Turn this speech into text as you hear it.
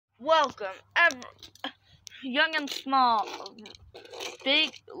Welcome, young and small,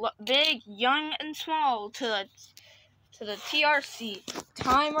 big, young and small, to the TRC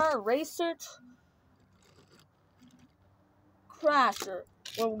Timer Racer Crasher,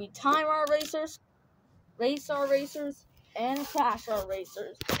 where we time our racers, race our racers, and crash our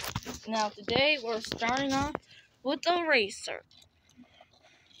racers. Now today we're starting off with the racer.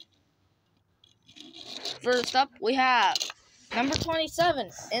 First up, we have number 27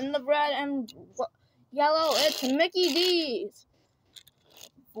 in the red and yellow. It's Mickey D's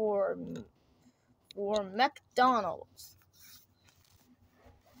for McDonald's.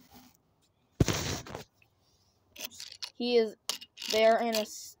 He is there in a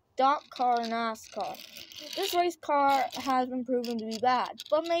stock car NASCAR. This race car has been proven to be bad,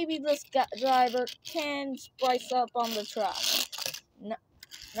 but maybe this driver can spice up on the track.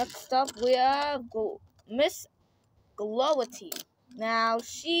 Next up, we have Miss Glowaty. Now,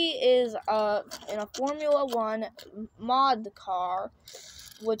 she is in a Formula One mod car,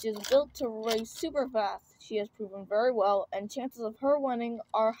 which is built to race super fast. She has proven very well, and chances of her winning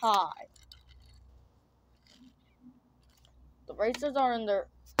are high. The racers are in their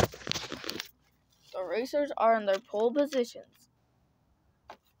pole positions.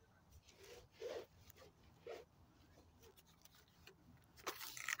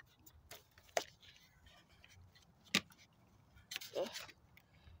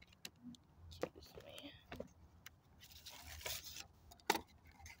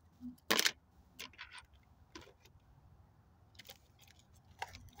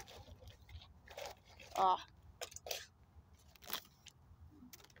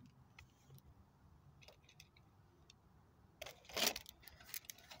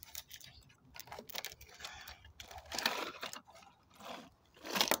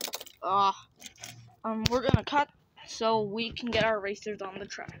 We're gonna cut so we can get our racers on the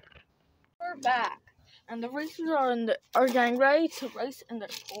track. We're back, and the racers are getting ready to race in their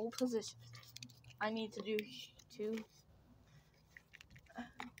pole position. I need to do two.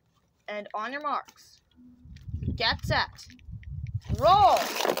 And on your marks, get set, roll.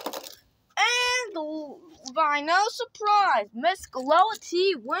 And by no surprise, Miss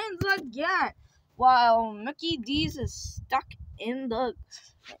Glowaty wins again, while Mickey D's is stuck in the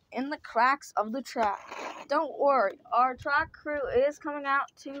cracks of the track. Don't worry, our track crew is coming out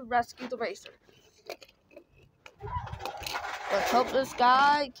to rescue the racer. Let's hope this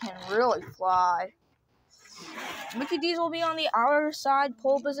guy can really fly. Mickey D's will be on the outer side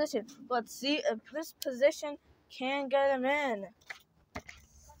pole position. Let's see if this position can get him in.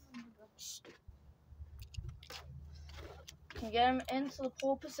 Can get him into the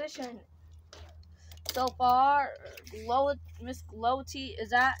pole position. So far, Miss Glowaty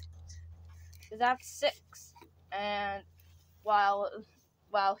is at 6, and while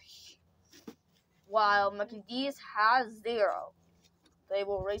Mickey D's has 0. They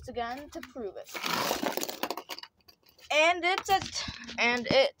will race again to prove it. And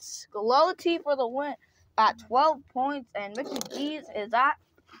it's Glowaty for the win at 12 points, and Mickey D's is at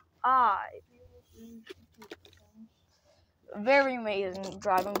 5. Very amazing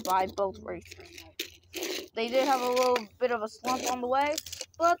driving by both racers. They did have a little bit of a slump on the way,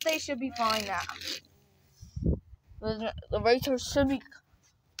 but they should be fine now. The racers should be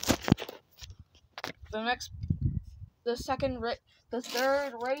the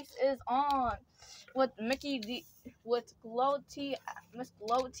third race is on with Miss Glowaty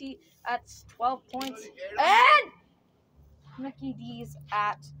at 12 points, and Mickey D's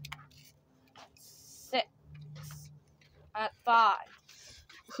at 6 at 5.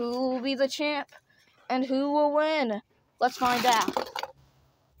 Who will be the champ and who will win? Let's find out.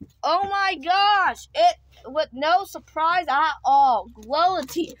 Oh my gosh! With no surprise at all,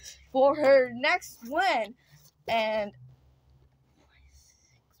 Glowaty for her next win, and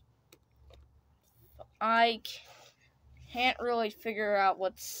I can't really figure out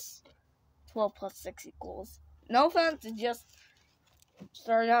what's 12 plus 6 equals. No offense, it just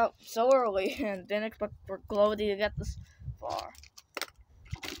started out so early and didn't expect for Glowaty to get this far.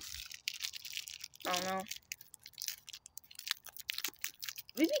 I don't know.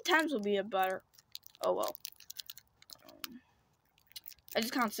 Maybe 10s would be a better. Oh well. I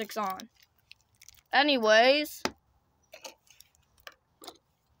just count 6 on. Anyways.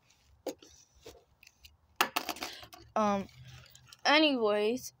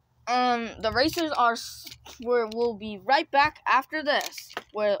 The racers will be right back after this.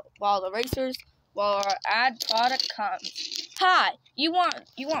 While our ad product comes. Hi, you want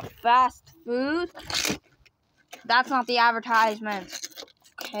fast food? That's not the advertisement.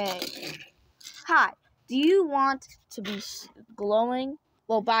 Okay. Hi, do you want to be glowing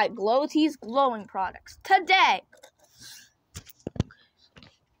will buy Glow-T's glowing products today.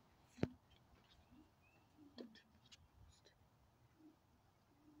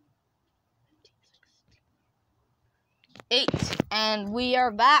 And we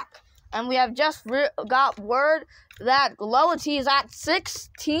are back. And we have just got word that Glow-T is at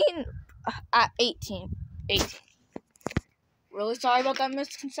 18. Really sorry about that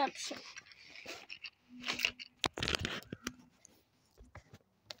misconception.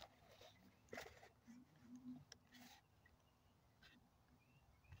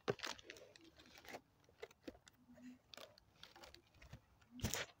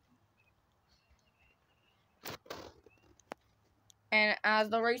 And as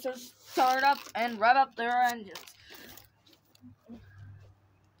the racers start up and rev up their engines,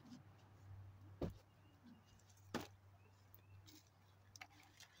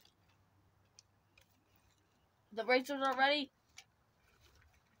 the racers are ready.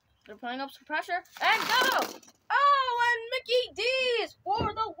 They're putting up some pressure and go! Oh, and Mickey D's for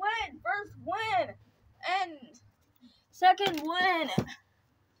the win! First win and second win.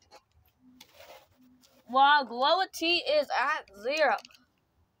 While Glow-T is at 0,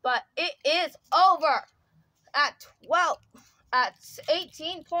 but it is over at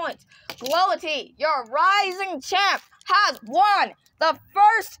 18 points. Glow-T, your rising champ, has won the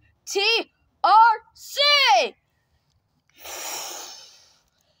first TRC.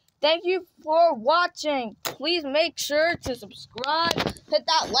 Thank you for watching. Please make sure to subscribe, hit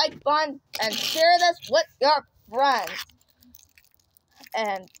that like button, and share this with your friends.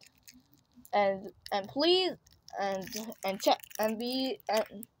 And please check and be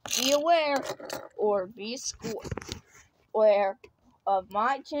aware or be aware of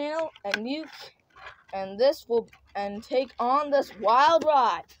my channel, and this will take on this wild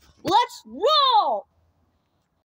ride. Let's roll!